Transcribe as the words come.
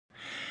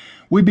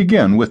We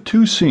begin with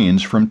two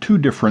scenes from two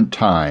different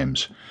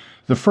times.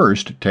 The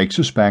first takes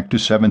us back to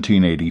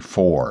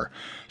 1784.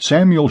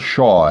 Samuel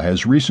Shaw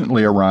has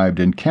recently arrived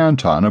in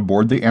Canton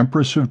aboard the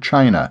Empress of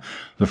China,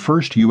 the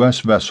first U.S.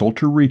 vessel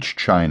to reach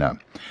China.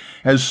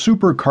 As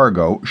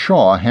supercargo,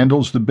 Shaw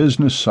handles the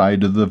business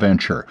side of the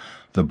venture,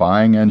 the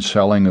buying and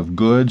selling of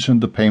goods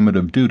and the payment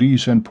of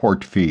duties and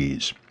port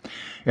fees.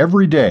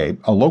 Every day,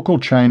 a local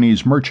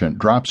Chinese merchant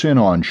drops in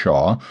on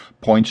Shaw,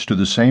 points to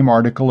the same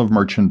article of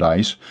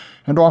merchandise,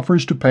 and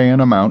offers to pay an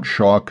amount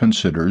Shaw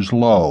considers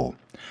low.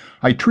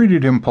 "I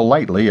treated him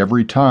politely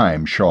every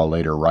time," Shaw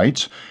later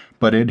writes,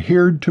 "but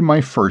adhered to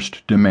my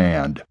first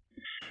demand."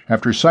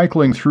 After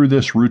cycling through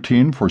this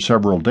routine for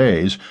several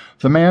days,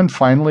 the man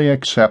finally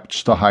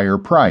accepts the higher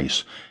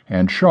price,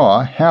 and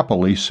Shaw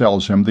happily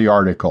sells him the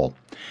article.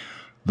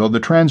 Though the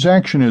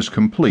transaction is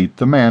complete,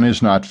 the man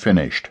is not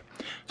finished.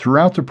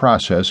 Throughout the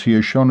process, he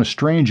has shown a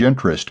strange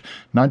interest,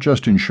 not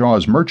just in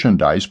Shaw's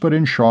merchandise, but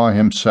in Shaw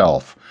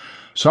himself.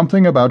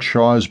 Something about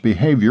Shaw's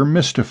behavior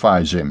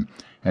mystifies him,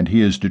 and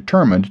he is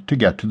determined to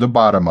get to the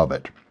bottom of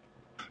it.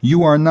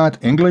 "You are not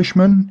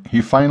Englishman?"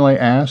 he finally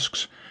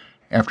asks.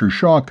 After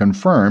Shaw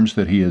confirms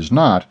that he is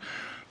not,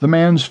 the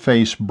man's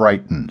face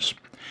brightens.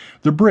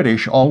 "The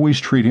British always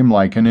treat him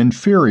like an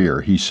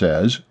inferior," he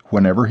says,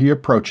 whenever he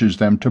approaches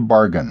them to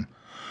bargain.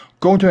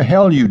 "Go to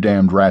hell, you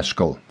damned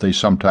rascal," they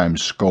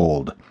sometimes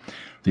scold.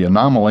 The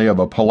anomaly of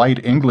a polite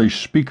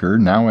English speaker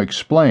now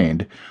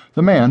explained,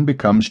 the man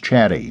becomes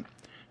chatty.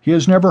 He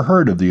has never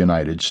heard of the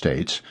United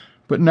States,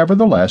 but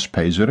nevertheless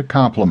pays it a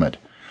compliment.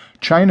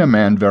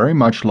 "Chinaman very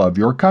much love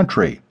your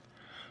country."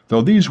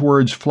 Though these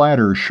words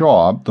flatter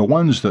Shaw, the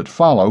ones that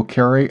follow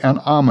carry an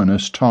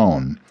ominous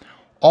tone.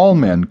 "All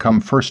men come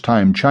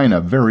first-time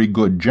China very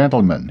good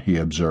gentlemen," he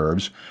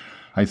observes.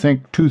 "I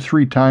think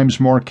 2-3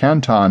 times more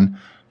Canton,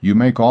 you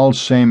make all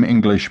same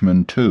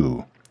Englishmen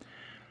too."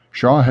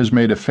 Shaw has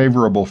made a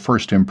favorable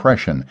first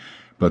impression,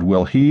 but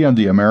will he and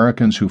the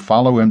Americans who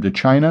follow him to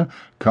China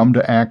come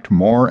to act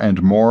more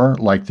and more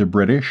like the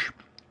British?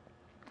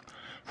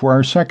 For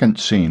our second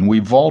scene, we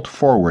vault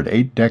forward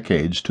 8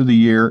 decades to the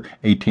year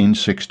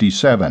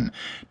 1867,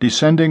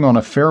 descending on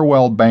a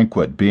farewell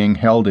banquet being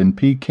held in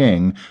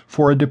Peking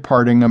for a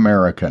departing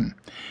American.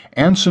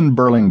 Anson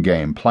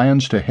Burlingame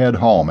plans to head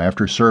home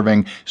after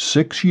serving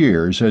 6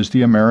 years as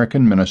the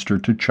American minister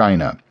to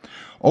China.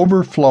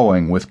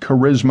 Overflowing with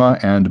charisma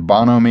and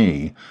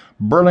bonhomie,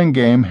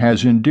 Burlingame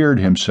has endeared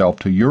himself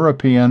to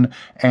European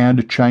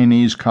and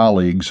Chinese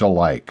colleagues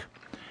alike.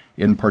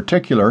 In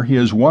particular, he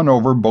has won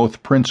over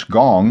both Prince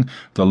Gong,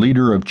 the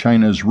leader of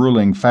China's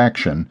ruling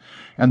faction,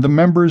 and the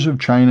members of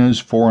China's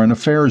Foreign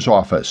Affairs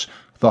Office,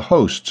 the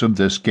hosts of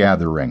this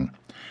gathering.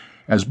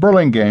 As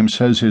Burlingame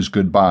says his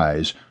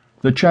goodbyes,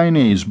 the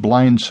Chinese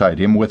blindside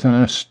him with an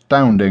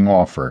astounding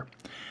offer.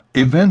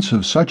 "Events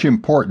of such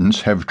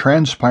importance have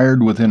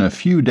transpired within a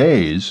few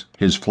days,"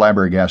 his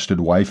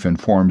flabbergasted wife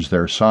informs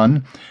their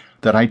son,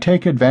 "that I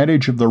take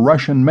advantage of the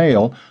Russian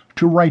mail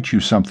to write you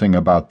something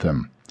about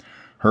them."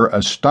 Her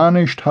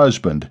astonished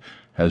husband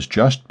has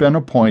just been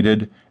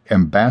appointed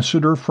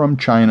ambassador from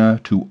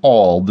China to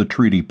all the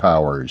treaty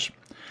powers.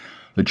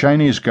 The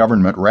Chinese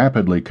government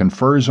rapidly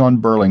confers on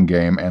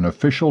Burlingame an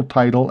official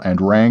title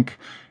and rank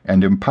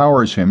and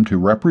empowers him to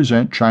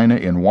represent China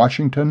in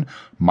Washington,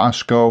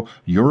 Moscow,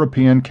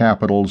 European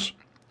capitals,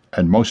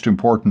 and most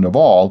important of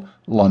all,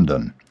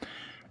 London.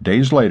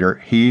 Days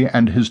later, he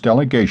and his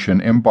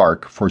delegation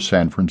embark for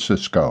San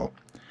Francisco.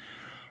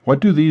 What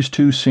do these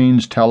two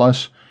scenes tell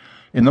us?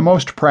 In the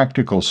most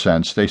practical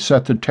sense, they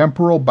set the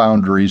temporal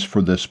boundaries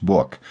for this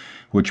book,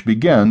 which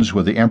begins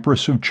with the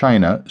Empress of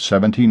China,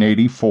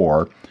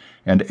 1784,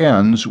 and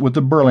ends with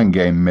the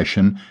Burlingame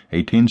mission,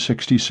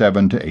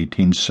 1867 to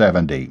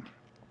 1870.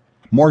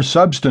 More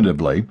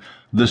substantively,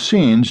 the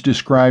scenes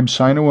describe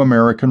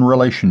Sino-American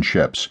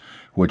relationships,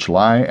 which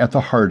lie at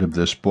the heart of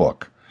this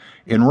book.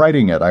 In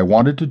writing it, I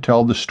wanted to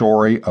tell the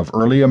story of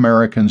early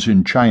Americans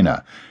in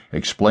China,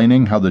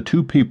 explaining how the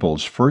two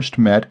peoples first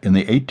met in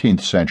the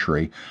 18th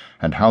century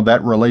and how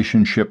that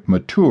relationship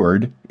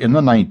matured in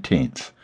the 19th.